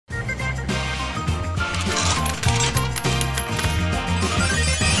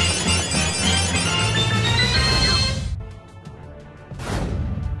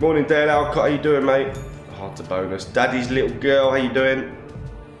Morning, Dale Alcott. How you doing, mate? Hard to bonus. Daddy's little girl. How you doing?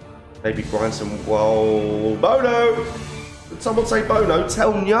 Maybe grind some. Whoa, Bono. Did someone say Bono?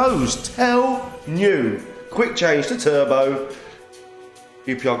 Tell News. Tell New. Quick change to turbo.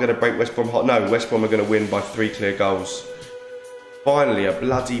 QPR going to break West Brom hot. No, West Brom are going to win by 3 clear goals. Finally, a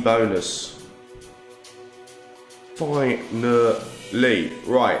bloody bonus. Finally.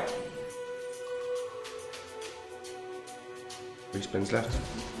 Right. 3 spins left.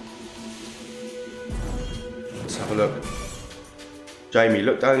 Let's have a look. Jamie,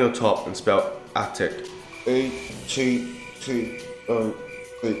 look down your top and spell attic. A-T-T-O-E.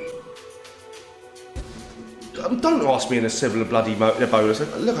 Don't ask me in a civil bloody bonus.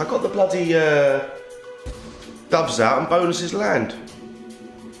 Look, I got the bloody dubs out and bonuses land.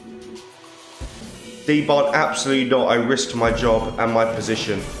 D-Bond, absolutely not. I risked my job and my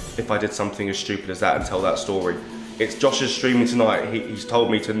position if I did something as stupid as that and tell that story. It's Josh's streaming tonight. He's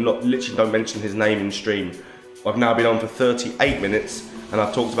told me to literally don't mention his name in stream. I've now been on for 38 minutes and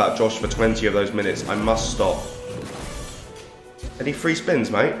I've talked about Josh for 20 of those minutes. I must stop. Any free spins,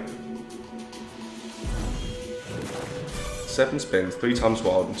 mate? 7 spins, 3 times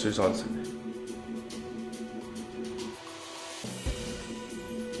wild and 2 times.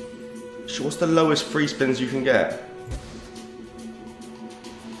 What's the lowest free spins you can get?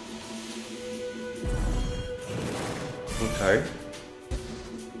 Okay.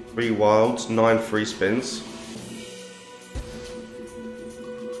 3 wilds, 9 free spins.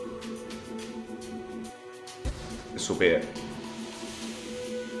 This will be it.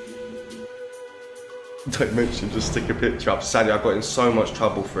 Don't mention, just stick a picture up. Sadly, I got in so much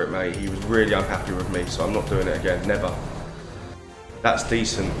trouble for it, mate. He was really unhappy with me, so I'm not doing it again. Never. That's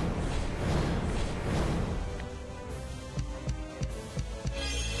decent.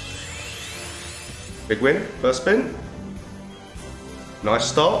 Big win, first spin. Nice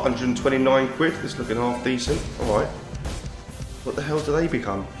start, 129 quid. This looking half decent. Alright. What the hell do they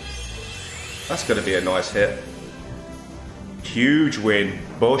become? That's going to be a nice hit. Huge win.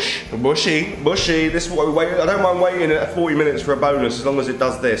 Bushy. This is what we wait. I don't mind waiting at 40 minutes for a bonus as long as it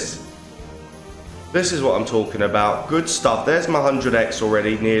does this. This is what I'm talking about. Good stuff. There's my 100x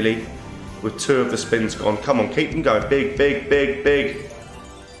already, nearly. With 2 of the spins gone. Come on, keep them going. Big.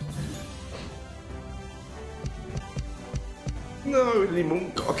 No,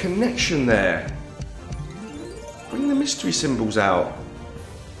 Limon got a connection there. Bring the mystery symbols out.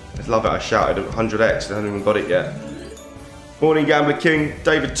 I love it, I shouted 100x, I haven't even got it yet. Morning, Gambler King.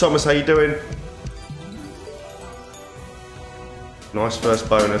 David Thomas, how you doing? Nice first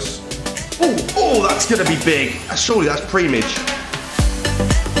bonus. Oh, that's gonna be big. Surely that's pre-image.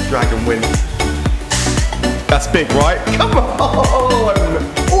 Dragon win. That's big, right? Come on!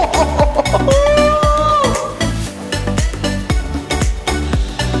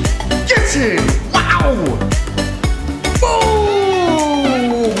 Get in! Wow!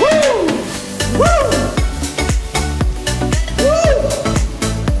 Boom! Woo! Woo!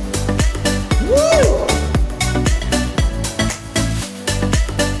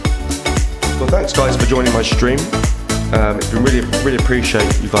 Well, thanks guys for joining my stream. It's been really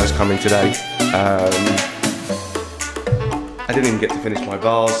appreciate you guys coming today. I didn't even get to finish my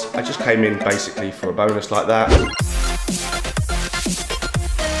bars. I just came in basically for a bonus like that.